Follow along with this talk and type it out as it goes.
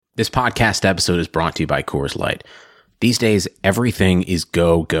This podcast episode is brought to you by Coors Light. These days, everything is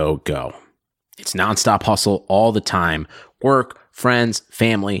go, go, go. It's nonstop hustle all the time. Work, friends,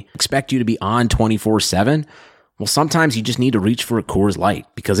 family expect you to be on 24/7. Well, sometimes you just need to reach for a Coors Light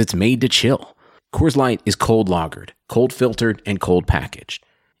because it's made to chill. Coors Light is cold lagered, cold filtered, and cold packaged.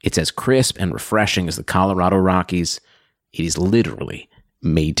 It's as crisp and refreshing as the Colorado Rockies. It is literally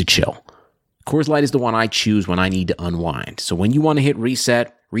made to chill. Coors Light is the one I choose when I need to unwind. So when you want to hit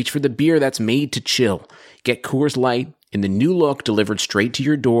reset, reach for the beer that's made to chill. Get Coors Light in the new look delivered straight to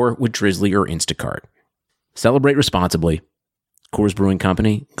your door with Drizzly or Instacart. Celebrate responsibly. Coors Brewing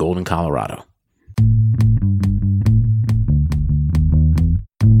Company, Golden, Colorado.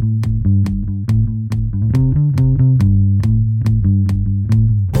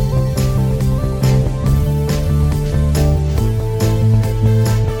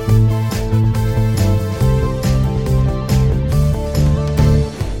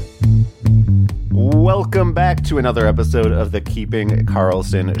 Welcome back to another episode of the Keeping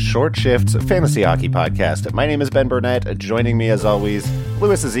Karlsson Short Shifts Fantasy Hockey Podcast. My name is Ben Burnett. Joining me, as always,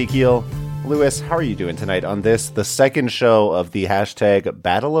 Louis Ezekiel. Louis, how are you doing tonight on this, the second show of the hashtag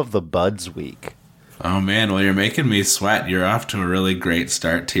Battle of the Buds week? Oh, man, well, you're making me sweat. You're off to a really great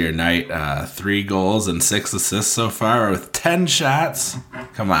start to your night. 3 goals and 6 assists so far with 10 shots.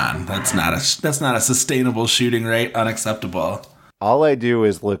 Come on, that's not a sustainable shooting rate. Unacceptable. All I do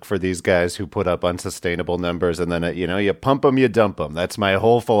is look for these guys who put up unsustainable numbers, and then, you pump them, you dump them. That's my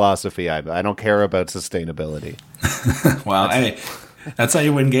whole philosophy. I don't care about sustainability. Well, hey, that's how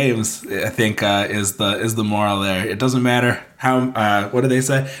you win games, I think, is the moral there. It doesn't matter how, what do they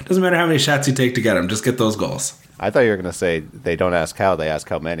say? It doesn't matter how many shots you take to get them. Just get those goals. I thought you were going to say they don't ask how, they ask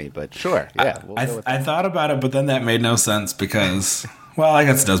how many, but sure, yeah. I thought about it, but then that made no sense because, well, I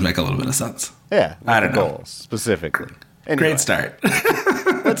guess it does make a little bit of sense. Yeah, I don't know. Goals, specifically. Anyway, great start.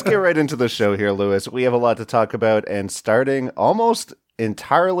 Let's get right into the show here, Louis. We have a lot to talk about, and starting almost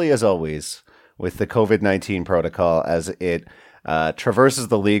entirely, as always, with the COVID-19 protocol as it traverses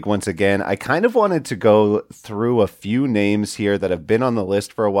the league once again. I kind of wanted to go through a few names here that have been on the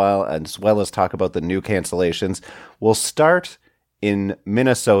list for a while, as well as talk about the new cancellations. We'll start in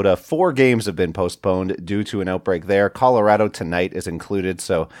Minnesota. 4 games have been postponed due to an outbreak there. Colorado tonight is included,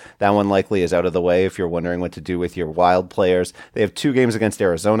 so that one likely is out of the way if you're wondering what to do with your Wild players. They have 2 games against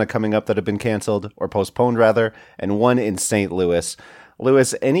Arizona coming up that have been canceled, or postponed rather, and 1 in St. Louis.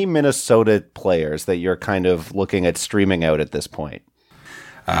 Louis, any Minnesota players that you're kind of looking at streaming out at this point?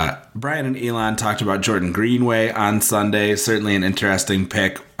 Brian and Elon talked about Jordan Greenway on Sunday. Certainly an interesting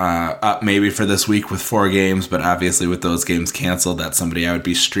pick up maybe for this week with 4 games, but obviously with those games canceled, that's somebody I would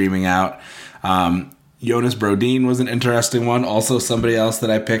be streaming out. Jonas Brodin was an interesting one. Also somebody else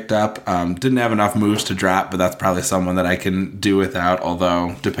that I picked up. Didn't have enough moves to drop, but that's probably someone that I can do without,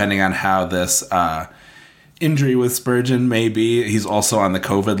 although depending on how this injury with Spurgeon may be, he's also on the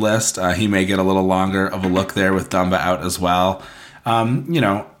COVID list. He may get a little longer of a look there with Dumba out as well.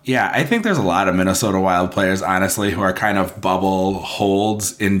 I think there's a lot of Minnesota Wild players, honestly, who are kind of bubble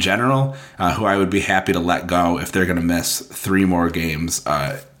holds in general, who I would be happy to let go if they're going to miss 3 more games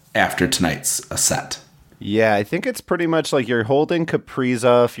after tonight's set. Yeah, I think it's pretty much like you're holding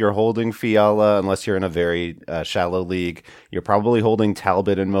Kaprizov, you're holding Fiala, unless you're in a very shallow league. You're probably holding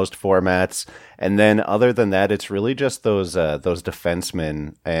Talbot in most formats. And then other than that, it's really just those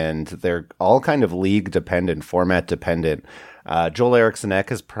defensemen, and they're all kind of league dependent, format dependent. Joel Eriksson Ek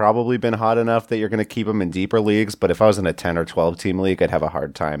has probably been hot enough that you're going to keep him in deeper leagues, but if I was in a 10 or 12 team league, I'd have a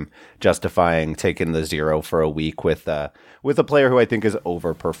hard time justifying taking the 0 for a week with a player who I think is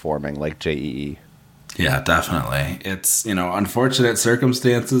overperforming, like JEE. Yeah, definitely. It's, unfortunate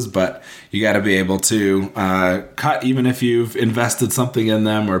circumstances, but you got to be able to cut even if you've invested something in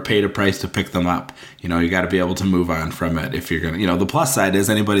them or paid a price to pick them up. You got to be able to move on from it if you're going to, the plus side is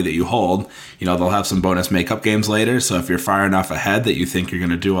anybody that you hold, they'll have some bonus makeup games later. So if you're far enough ahead that you think you're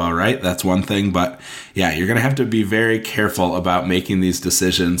going to do all right, that's one thing. But yeah, you're going to have to be very careful about making these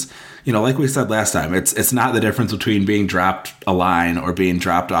decisions. Like we said last time, it's not the difference between being dropped a line or being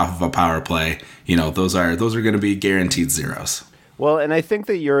dropped off of a power play. Those are going to be guaranteed zeros. Well, and I think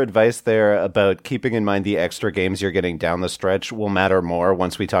that your advice there about keeping in mind the extra games you're getting down the stretch will matter more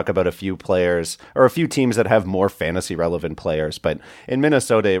once we talk about a few players or a few teams that have more fantasy relevant players. But in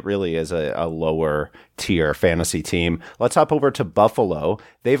Minnesota, it really is a lower tier fantasy team. Let's hop over to Buffalo.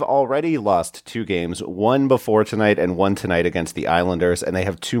 They've already lost 2 games, 1 before tonight and 1 tonight against the Islanders, and they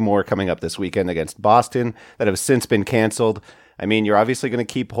have 2 more coming up this weekend against Boston that have since been canceled. I mean, you're obviously going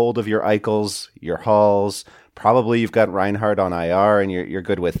to keep hold of your Eichels, your Halls. Probably you've got Reinhardt on IR, and you're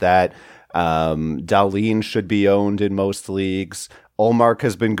good with that. Dahlin should be owned in most leagues. Ullmark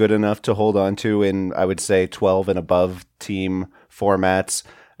has been good enough to hold on to in, I would say, 12 and above team formats.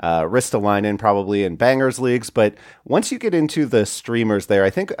 Ristolainen probably in bangers leagues, but once you get into the streamers there,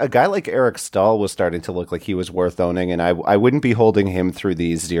 I think a guy like Eric Stahl was starting to look like he was worth owning, and I wouldn't be holding him through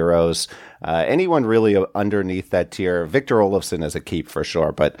these zeros. Anyone really underneath that tier, Victor Olofsson is a keep for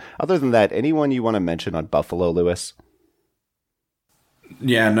sure, but other than that, anyone you want to mention on Buffalo, Lewis?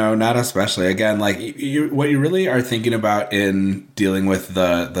 Yeah, no, not especially. Again, like what you really are thinking about in dealing with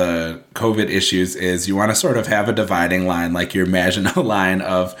the COVID issues is you want to sort of have a dividing line, like your Maginot line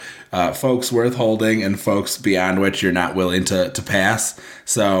of folks worth holding and folks beyond which you're not willing to pass.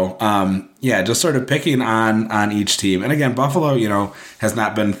 So, just sort of picking on each team. And again, Buffalo, has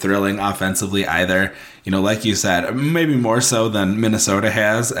not been thrilling offensively either. Like you said, maybe more so than Minnesota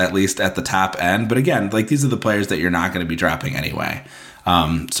has, at least at the top end. But again, like these are the players that you're not going to be dropping anyway.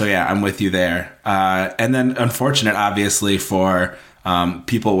 I'm with you there. And then unfortunate, obviously, for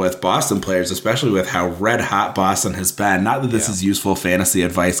people with Boston players, especially with how red hot Boston has been. Not that this is useful fantasy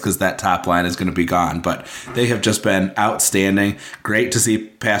advice because that top line is going to be gone, but they have just been outstanding. Great to see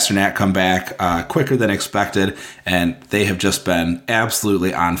Pastrnak come back quicker than expected, and they have just been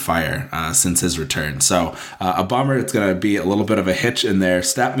absolutely on fire since his return. So a bummer. It's going to be a little bit of a hitch in their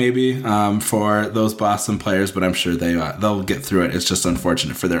step maybe for those Boston players, but I'm sure they'll get through it. It's just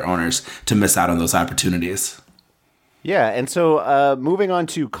unfortunate for their owners to miss out on those opportunities. Yeah, and so moving on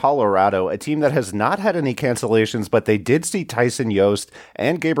to Colorado, a team that has not had any cancellations, but they did see Tyson Jost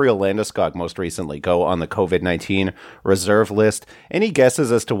and Gabriel Landeskog most recently go on the COVID-19 reserve list. Any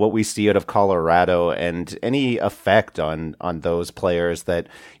guesses as to what we see out of Colorado and any effect on those players that,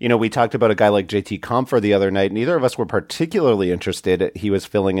 we talked about a guy like JT Compher the other night. Neither of us were particularly interested. He was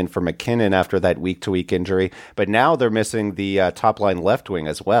filling in for McKinnon after that week-to-week injury, but now they're missing the top-line left wing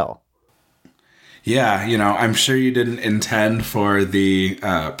as well. Yeah, I'm sure you didn't intend for the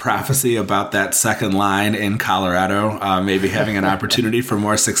prophecy about that second line in Colorado, maybe having an opportunity for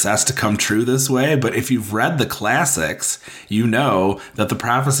more success to come true this way. But if you've read the classics, you know that the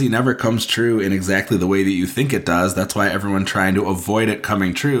prophecy never comes true in exactly the way that you think it does. That's why everyone trying to avoid it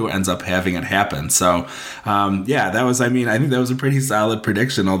coming true ends up having it happen. So, I think that was a pretty solid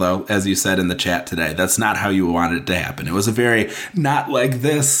prediction, although, as you said in the chat today, that's not how you wanted it to happen. It was a very not like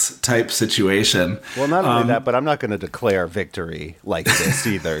this type situation. Well, not only that, but I'm not going to declare victory like this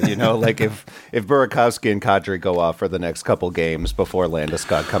either. Like if Burakovsky and Kadri go off for the next couple games before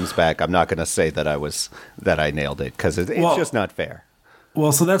Landeskog comes back, I'm not going to say that I nailed it because it's just not fair.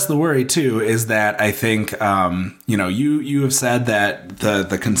 Well, so that's the worry too, is that I think, you have said that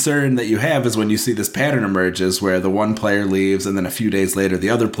the concern that you have is when you see this pattern emerges where the one player leaves and then a few days later the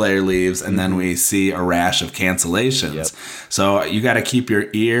other player leaves and then we see a rash of cancellations. Yep. So you got to keep your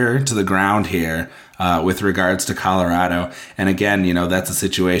ear to the ground here with regards to Colorado. And again, that's a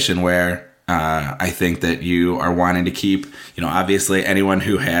situation where I think that you are wanting to keep, obviously anyone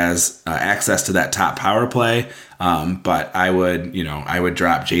who has access to that top power play. But I would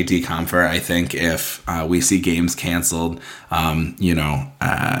drop JT Compher. I think if we see games canceled,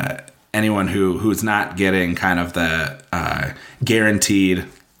 anyone who's not getting kind of the guaranteed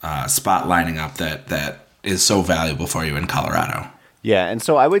spot lining up that is so valuable for you in Colorado. Yeah, and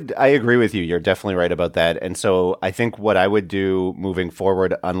so I agree with you. You're definitely right about that. And so I think what I would do moving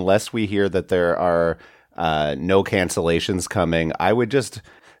forward, unless we hear that there are no cancellations coming, I would just...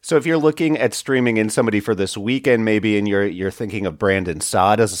 So if you're looking at streaming in somebody for this weekend, maybe, and you're thinking of Brandon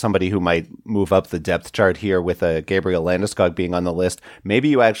Saad as somebody who might move up the depth chart here with a Gabriel Landeskog being on the list, maybe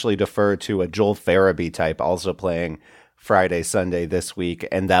you actually defer to a Joel Farabee type also playing Friday, Sunday this week,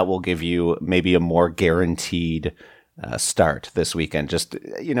 and that will give you maybe a more guaranteed start this weekend. Just,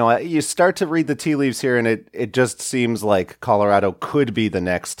 you start to read the tea leaves here, and it just seems like Colorado could be the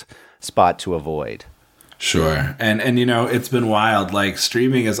next spot to avoid. Sure. And it's been wild. Like,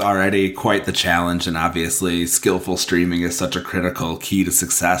 streaming is already quite the challenge, and obviously skillful streaming is such a critical key to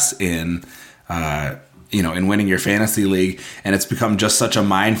success in winning your fantasy league. And it's become just such a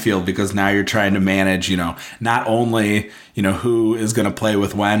minefield because now you're trying to manage, not only, who is going to play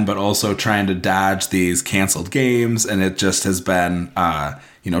with when, but also trying to dodge these canceled games. And it just has been,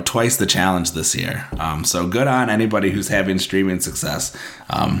 twice the challenge this year. So good on anybody who's having streaming success.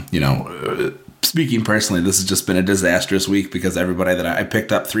 Speaking personally, this has just been a disastrous week because everybody that I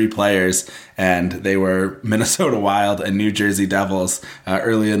picked up 3 players and they were Minnesota Wild and New Jersey Devils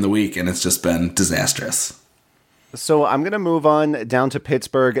early in the week, and it's just been disastrous. So I'm going to move on down to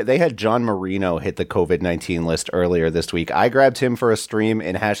Pittsburgh. They had John Marino hit the COVID-19 list earlier this week. I grabbed him for a stream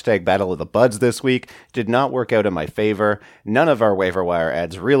in hashtag Battle of the Buds this week. Did not work out in my favor. None of our waiver wire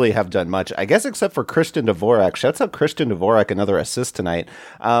ads really have done much, I guess, except for Christian Dvorak. Shouts out Christian Dvorak, another assist tonight.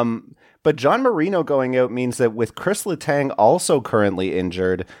 But John Marino going out means that with Chris Letang also currently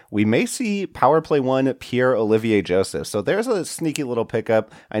injured, we may see power play one Pierre-Olivier Joseph. So there's a sneaky little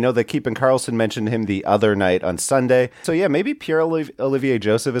pickup. I know that Keepin Karlsson mentioned him the other night on Sunday. So yeah, maybe Pierre-Olivier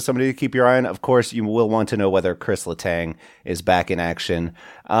Joseph is somebody to keep your eye on. Of course, you will want to know whether Chris Letang is back in action.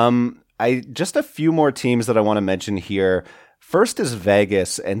 Just a few more teams that I want to mention here. First is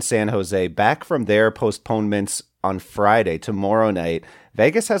Vegas and San Jose, back from their postponements on Friday, tomorrow night.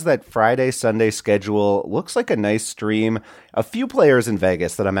 Vegas has that Friday-Sunday schedule. Looks like a nice stream. A few players in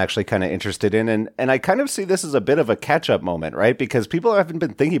Vegas that I'm actually kind of interested in. And I kind of see this as a bit of a catch-up moment, right? Because people haven't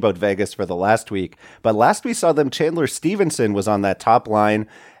been thinking about Vegas for the last week. But last we saw them, Chandler Stevenson was on that top line.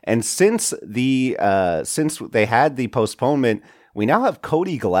 And since they had the postponement, we now have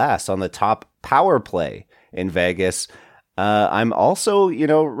Cody Glass on the top power play in Vegas. I'm also,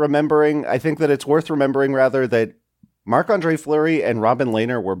 remembering, I think that it's worth remembering rather that Marc-Andre Fleury and Robin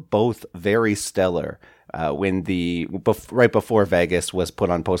Lehner were both very stellar right before Vegas was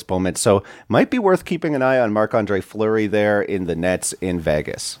put on postponement. So might be worth keeping an eye on Marc-Andre Fleury there in the nets in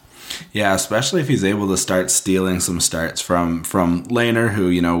Vegas. Yeah, especially if he's able to start stealing some starts from Lehner,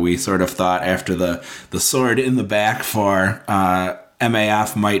 who, we sort of thought after the sword in the back for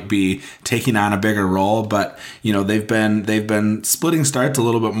MAF might be taking on a bigger role, but they've been splitting starts a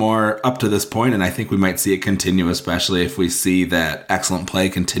little bit more up to this point, and I think we might see it continue, especially if we see that excellent play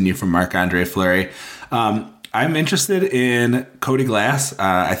continue from Marc-Andre Fleury. I'm interested in Cody Glass.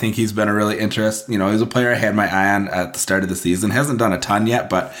 I think he's been a really he's a player I had my eye on at the start of the season. Hasn't done a ton yet,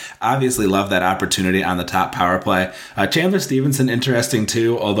 but obviously love that opportunity on the top power play. Chandler Stevenson, interesting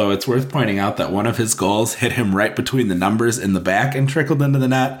too, although it's worth pointing out that one of his goals hit him right between the numbers in the back and trickled into the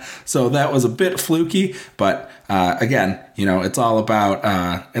net. So that was a bit fluky, but again, it's all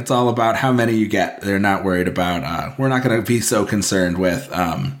about how many you get. They're not worried about, we're not going to be so concerned with,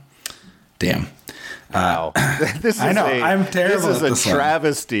 Wow. I'm terrible. This is a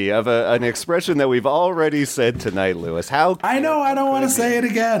travesty of an expression that we've already said tonight, Lewis. I know, I don't want to say it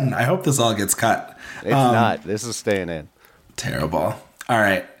again. I hope this all gets cut. It's not. This is staying in. Terrible. All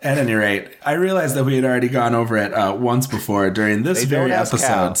right. At any rate, I realized that we had already gone over it once before during this very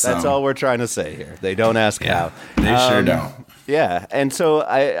episode. So. That's all we're trying to say here. They don't ask how. They sure don't. Yeah. And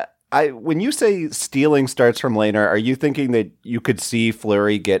so when you say stealing starts from Lehner, are you thinking that you could see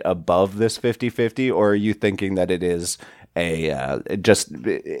Fleury get above this 50-50, or are you thinking that it is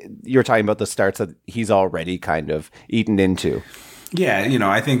you're talking about the starts that he's already kind of eaten into? Yeah,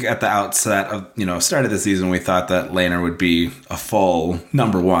 I think at the outset of, start of the season, we thought that Lehner would be a full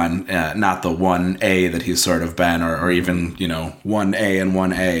number one, not the 1A that he's sort of been, or even, 1A and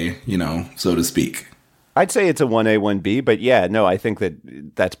 1A, so to speak. I'd say it's a 1A, 1B, but yeah, no, I think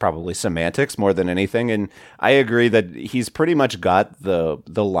that's probably semantics more than anything. And I agree that he's pretty much got the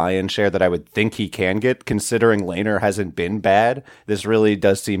lion's share that I would think he can get, considering Lehner hasn't been bad. This really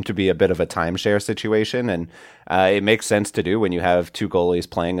does seem to be a bit of a timeshare situation, and it makes sense to do when you have two goalies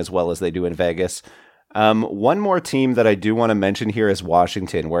playing as well as they do in Vegas. One more team that I do want to mention here is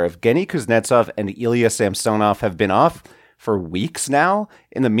Washington, where Evgeny Kuznetsov and Ilya Samsonov have been off for weeks now.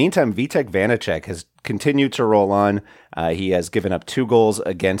 In the meantime, Vitek Vanacek has continued to roll on. He has given up 2 goals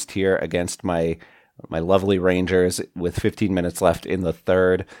against my lovely Rangers with 15 minutes left in the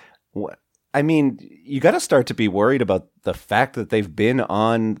third. I mean, you got to start to be worried about the fact that they've been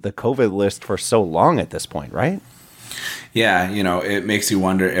on the COVID list for so long at this point, right? Yeah, it makes you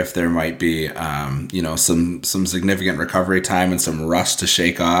wonder if there might be, some significant recovery time and some rust to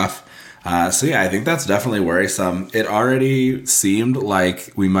shake off. So yeah, I think that's definitely worrisome. It already seemed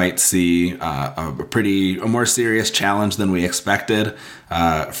like we might see a more serious challenge than we expected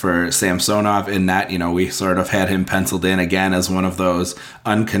for Samsonov in that, we sort of had him penciled in again as one of those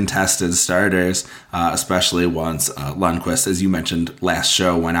uncontested starters, especially once Lundqvist, as you mentioned last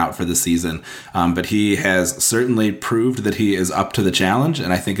show, went out for the season. But he has certainly proved that he is up to the challenge,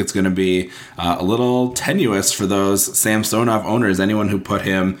 and I think it's going to be a little tenuous for those Samsonov owners, anyone who put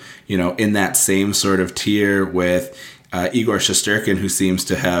him, in that same sort of tier with Igor Shesterkin, who seems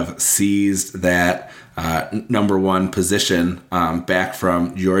to have seized that number one position back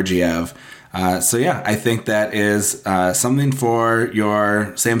from Georgiev. So yeah, I think that is something for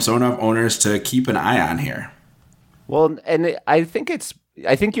your Samsonov owners to keep an eye on here. Well, and I think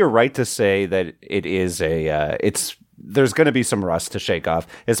you're right to say that it is it's there's going to be some rust to shake off,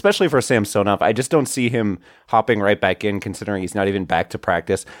 especially for Samsonov. I just don't see him hopping right back in, considering he's not even back to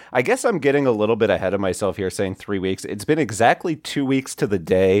practice. I guess I'm getting a little bit ahead of myself here saying 3 weeks. It's been exactly 2 weeks to the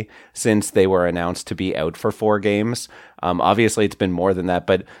day since they were announced to be out for 4 games. Obviously, it's been more than that,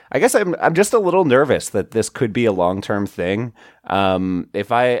 but I guess I'm just a little nervous that this could be a long-term thing.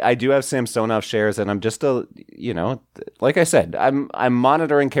 If I do have Samsonov shares, and I'm just like I said, I'm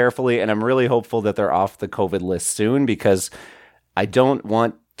monitoring carefully, and I'm really hopeful that they're off the COVID list soon, because I don't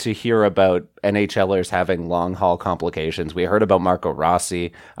want to hear about NHLers having long haul complications. We heard about Marco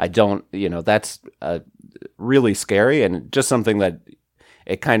Rossi. That's really scary, and just something that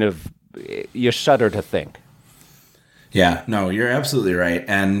you shudder to think. Yeah, no, you're absolutely right.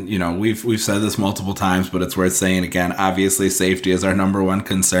 And, we've said this multiple times, but it's worth saying again. Obviously, safety is our number one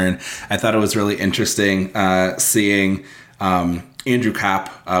concern. I thought it was really interesting seeing Andrew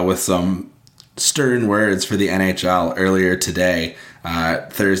Kopp with some stern words for the NHL earlier today,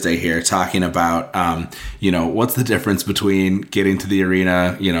 Thursday here, talking about, what's the difference between getting to the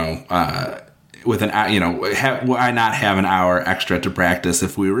arena, with why not have an hour extra to practice?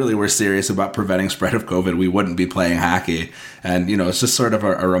 If we really were serious about preventing spread of COVID, we wouldn't be playing hockey. And, it's just sort of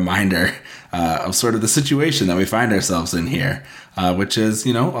a reminder of sort of the situation that we find ourselves in here, which is,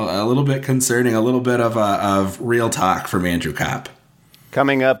 a little bit concerning, a little bit of real talk from Andrew Kopp.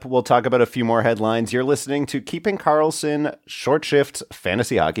 Coming up, we'll talk about a few more headlines. You're listening to Keeping Karlsson, Short Shift's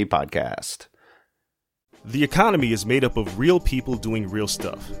Fantasy Hockey Podcast. The economy is made up of real people doing real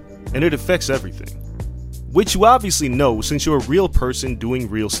stuff, and it affects everything. Which you obviously know since you're a real person doing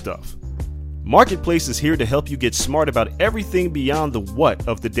real stuff. Marketplace is here to help you get smart about everything beyond the what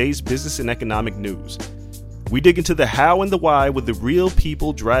of the day's business and economic news. We dig into the how and the why with the real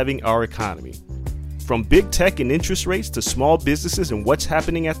people driving our economy. From big tech and interest rates to small businesses and what's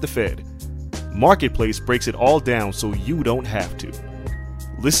happening at the Fed. Marketplace breaks it all down so you don't have to.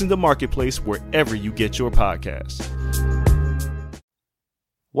 Listen to Marketplace wherever you get your podcasts.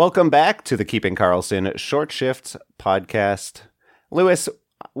 Welcome back to the Keeping Karlsson Short Shifts podcast. Lewis,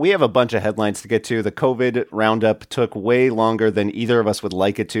 we have a bunch of headlines to get to. The COVID roundup took way longer than either of us would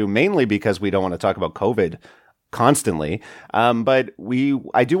like it to, mainly because we don't want to talk about COVID constantly. But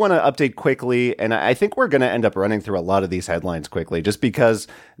I do want to update quickly, and I think we're going to end up running through a lot of these headlines quickly, just because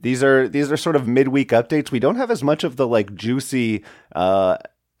these are sort of midweek updates. We don't have as much of the juicy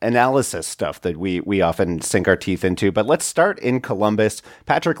analysis stuff that we often sink our teeth into. But let's start in Columbus.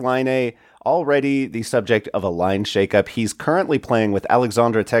 Patrik Laine, already the subject of a line shakeup. He's currently playing with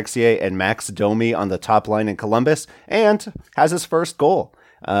Alexandre Texier and Max Domi on the top line in Columbus, and has his first goal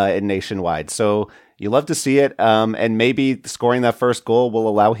in Nationwide. So you love to see it, and maybe scoring that first goal will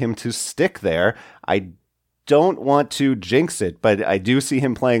allow him to stick there. I don't want to jinx it, but I do see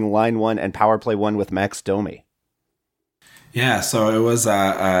him playing line 1 and power play 1 with Max Domi. Yeah, so it was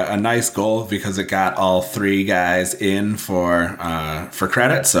a nice goal because it got all 3 guys in for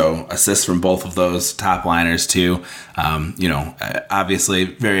credit. So assists from both of those top liners too. Obviously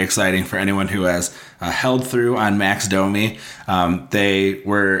very exciting for anyone who has held through on Max Domi. They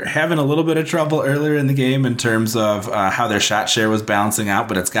were having a little bit of trouble earlier in the game in terms of how their shot share was balancing out,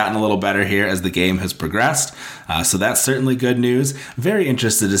 but it's gotten a little better here as the game has progressed. So that's certainly good news. Very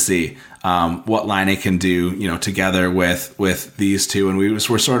interested to see what Laine can do, together with these two. And we were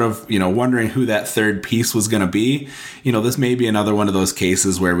sort of, wondering who that third piece was going to be. This may be another one of those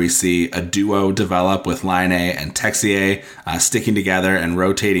cases where we see a duo develop with Laine and Texier sticking together and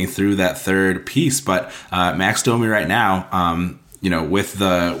rotating through that third piece. But Max Domi right now, with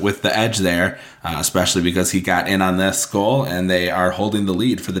the edge there, especially because he got in on this goal and they are holding the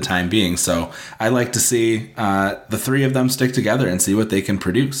lead for the time being. So I like to see the 3 of them stick together and see what they can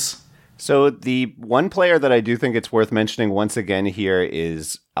produce. So the one player that I do think it's worth mentioning once again here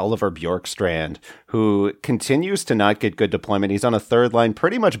is Oliver Bjorkstrand, who continues to not get good deployment. He's on a third line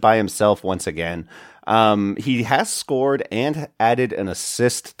pretty much by himself once again. He has scored and added an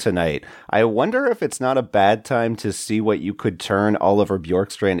assist tonight. I wonder if it's not a bad time to see what you could turn Oliver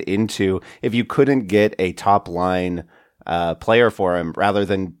Bjorkstrand into if you couldn't get a top line player for him, rather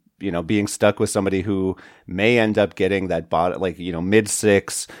than being stuck with somebody who may end up getting that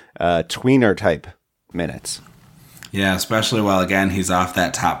mid-6 tweener type minutes. Yeah, especially while, again, he's off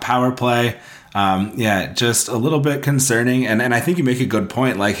that top power play. Just a little bit concerning. And I think you make a good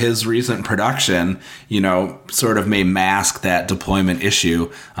point. Like, his recent production, sort of may mask that deployment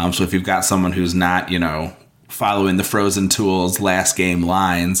issue. So if you've got someone who's not, following the Frozen Tools last game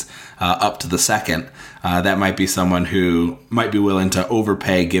lines up to the second, that might be someone who might be willing to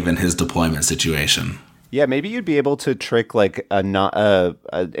overpay given his deployment situation. Yeah, maybe you'd be able to trick like an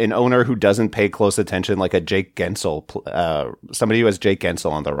owner who doesn't pay close attention, like a Jake Gensel, somebody who has Jake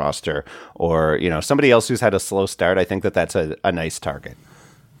Gensel on the roster, or somebody else who's had a slow start. I think that's a nice target.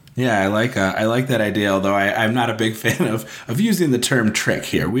 Yeah, I like that idea, although I'm not a big fan of using the term trick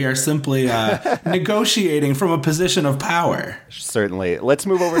here. We are simply negotiating from a position of power. Certainly. Let's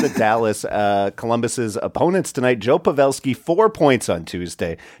move over to Dallas. Columbus's opponents tonight, Joe Pavelski, 4 points on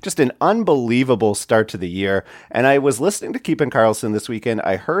Tuesday. Just an unbelievable start to the year. And I was listening to Keepin' Karlsson this weekend.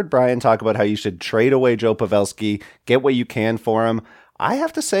 I heard Brian talk about how you should trade away Joe Pavelski, get what you can for him. I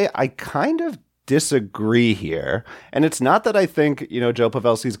have to say, I kind of disagree here. And it's not that I think, Joe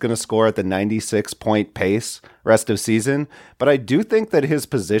Pavelski's going to score at the 96-point pace rest of season, but I do think that his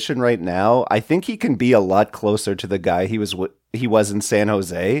position right now, I think he can be a lot closer to the guy he was in San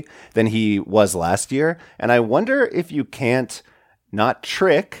Jose than he was last year. And I wonder if you can't not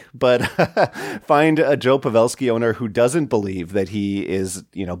trick, but find a Joe Pavelski owner who doesn't believe that he is,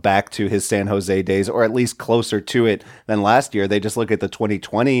 back to his San Jose days, or at least closer to it than last year. They just look at the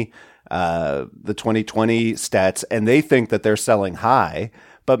 2020 stats and they think that they're selling high.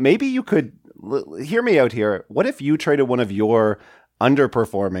 But maybe you could hear me out here. What if you traded one of your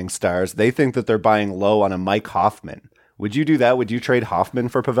underperforming stars? They think that they're buying low on a Mike Hoffman. Would you do that? Would you trade Hoffman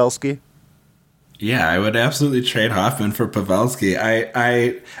for Pavelski? Yeah, I would absolutely trade Hoffman for Pavelski.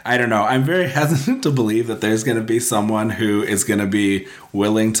 I don't know. I'm very hesitant to believe that there's going to be someone who is going to be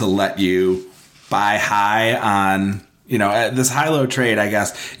willing to let you buy high on, this high-low trade. I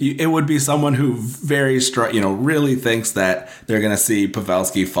guess it would be someone who really thinks that they're going to see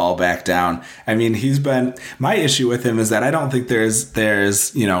Pavelski fall back down. I mean, my issue with him is that I don't think there's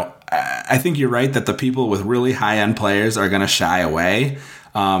I think you're right that the people with really high-end players are going to shy away.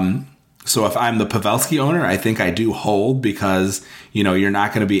 So if I'm the Pavelski owner, I think I do hold because, you're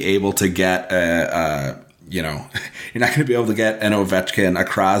not going to be able to get you're not going to be able to get an Ovechkin, a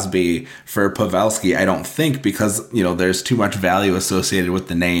Crosby for Pavelski, I don't think, because, there's too much value associated with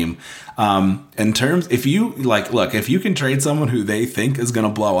the name. If you can trade someone who they think is going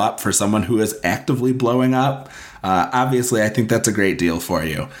to blow up for someone who is actively blowing up, obviously I think that's a great deal for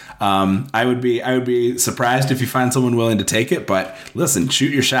you. I would be surprised if you find someone willing to take it, but listen,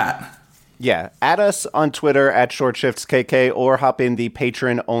 shoot your shot. Yeah, add us on Twitter at ShortShiftsKK or hop in the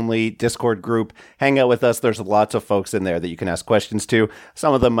patron-only Discord group. Hang out with us. There's lots of folks in there that you can ask questions to.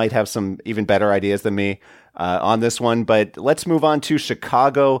 Some of them might have some even better ideas than me on this one, but let's move on to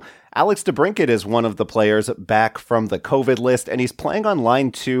Chicago. Alex DeBrincat is one of the players back from the COVID list, and he's playing on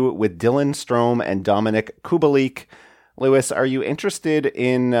line 2 with Dylan Strome and Dominik Kubalik. Lewis, are you interested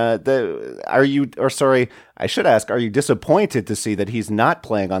in are you disappointed to see that he's not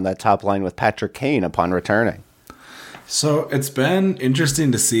playing on that top line with Patrick Kane upon returning? So it's been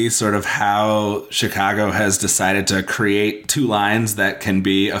interesting to see sort of how Chicago has decided to create two lines that can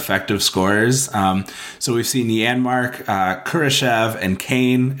be effective scorers. So we've seen Janmark, Kurashev, and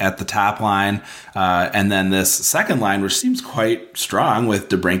Kane at the top line. And then this second line, which seems quite strong with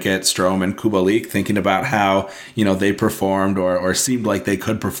DeBrincat, Strome, and Kubalik, thinking about how, they performed or seemed like they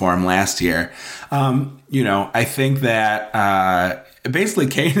could perform last year. I think that basically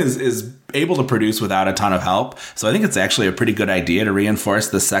Kane is able to produce without a ton of help. So I think it's actually a pretty good idea to reinforce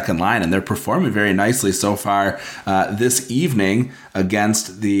the second line, and they're performing very nicely so far this evening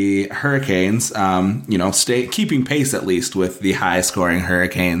against the Hurricanes, keeping pace at least with the high scoring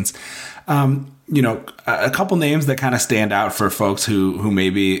Hurricanes. A couple names that kind of stand out for folks who may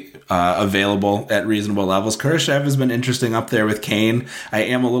be available at reasonable levels. Kurashev has been interesting up there with Kane. I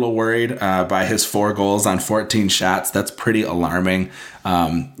am a little worried by his 4 goals on 14 shots. That's pretty alarming.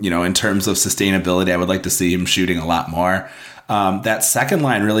 In terms of sustainability, I would like to see him shooting a lot more. That second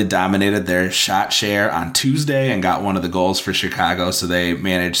line really dominated their shot share on Tuesday and got one of the goals for Chicago. So they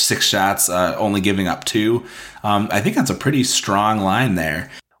managed 6 shots, only giving up 2. I think that's a pretty strong line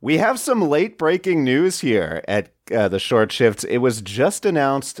there. We have some late breaking news here at the Short Shifts. It was just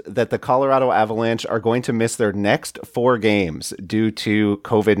announced that the Colorado Avalanche are going to miss their next 4 games due to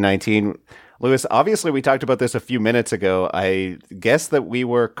COVID-19. Lewis, obviously we talked about this a few minutes ago. I guess that we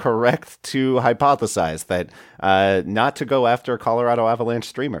were correct to hypothesize that not to go after Colorado Avalanche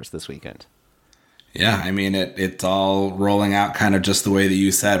streamers this weekend. Yeah, I mean, it's all rolling out kind of just the way that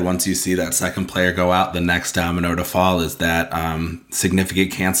you said. Once you see that second player go out, the next domino to fall is that significant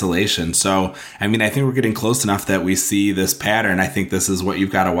cancellation. So, I mean, I think we're getting close enough that we see this pattern. I think this is what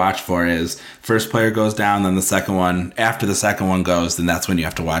you've got to watch for is first player goes down, then the second one. After the second one goes, then that's when you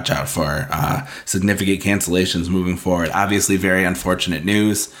have to watch out for significant cancellations moving forward. Obviously, very unfortunate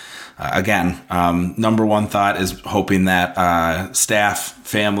news. again, number one thought is hoping that staff,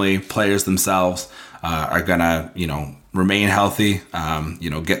 family, players themselves are going to, remain healthy,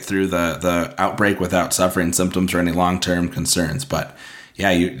 get through the outbreak without suffering symptoms or any long-term concerns. But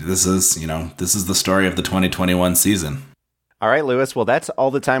yeah, this is the story of the 2021 season. All right, Lewis. Well, that's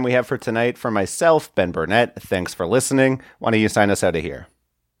all the time we have for tonight. For myself, Ben Burnett, thanks for listening. Why don't you sign us out of here?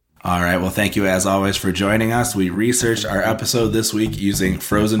 All right. Well, thank you as always for joining us. We researched our episode this week using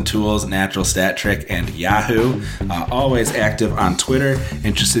Frozen Tools, Natural Stat Trick, and Yahoo. Always active on Twitter.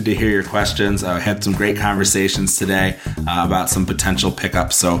 Interested to hear your questions. Had some great conversations today about some potential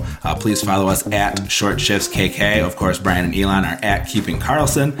pickups. So please follow us at Short Shifts KK. Of course, Brian and Elon are at Keeping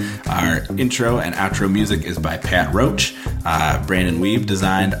Carlson. Our intro and outro music is by Pat Roach. Brandon Weave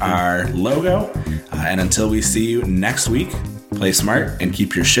designed our logo. And until we see you next week, play smart and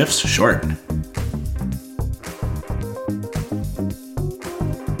keep your shifts short.